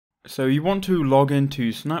So you want to log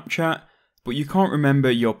into Snapchat, but you can't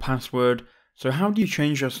remember your password. So how do you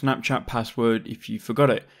change your Snapchat password if you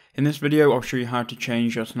forgot it? In this video, I'll show you how to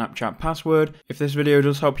change your Snapchat password. If this video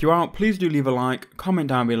does help you out, please do leave a like, comment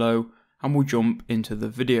down below, and we'll jump into the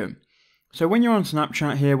video. So when you're on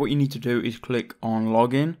Snapchat here, what you need to do is click on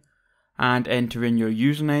login and enter in your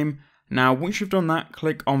username. Now, once you've done that,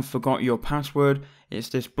 click on forgot your password. It's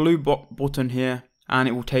this blue button here, and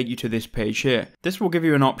it will take you to this page here. This will give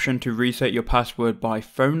you an option to reset your password by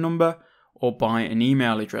phone number or by an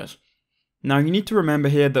email address. Now, you need to remember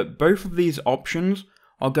here that both of these options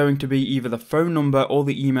are going to be either the phone number or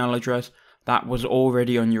the email address that was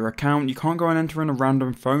already on your account. You can't go and enter in a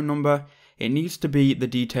random phone number. It needs to be the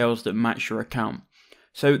details that match your account.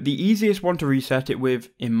 So the easiest one to reset it with,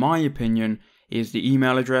 in my opinion, is the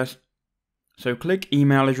email address. So click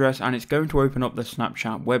email address and it's going to open up the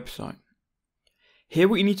Snapchat website. Here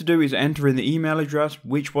what you need to do is enter in the email address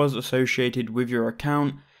which was associated with your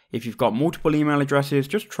account. If you've got multiple email addresses,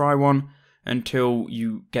 just try one until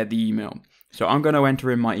you get the email. So I'm going to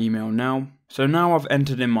enter in my email now. So now I've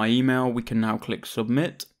entered in my email, we can now click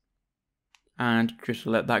submit and just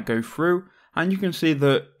let that go through. And you can see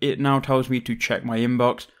that it now tells me to check my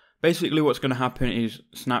inbox. Basically what's going to happen is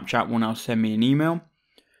Snapchat will now send me an email.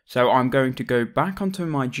 So I'm going to go back onto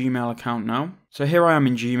my Gmail account now. So here I am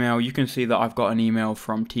in Gmail. You can see that I've got an email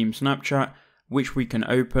from Team Snapchat, which we can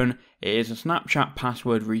open. It is a Snapchat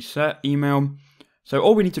password reset email. So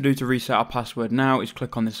all we need to do to reset our password now is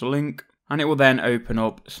click on this link, and it will then open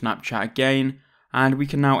up Snapchat again, and we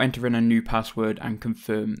can now enter in a new password and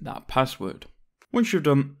confirm that password. Once we've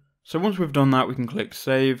done that, we can click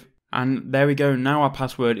save, and there we go. Now our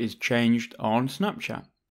password is changed on Snapchat.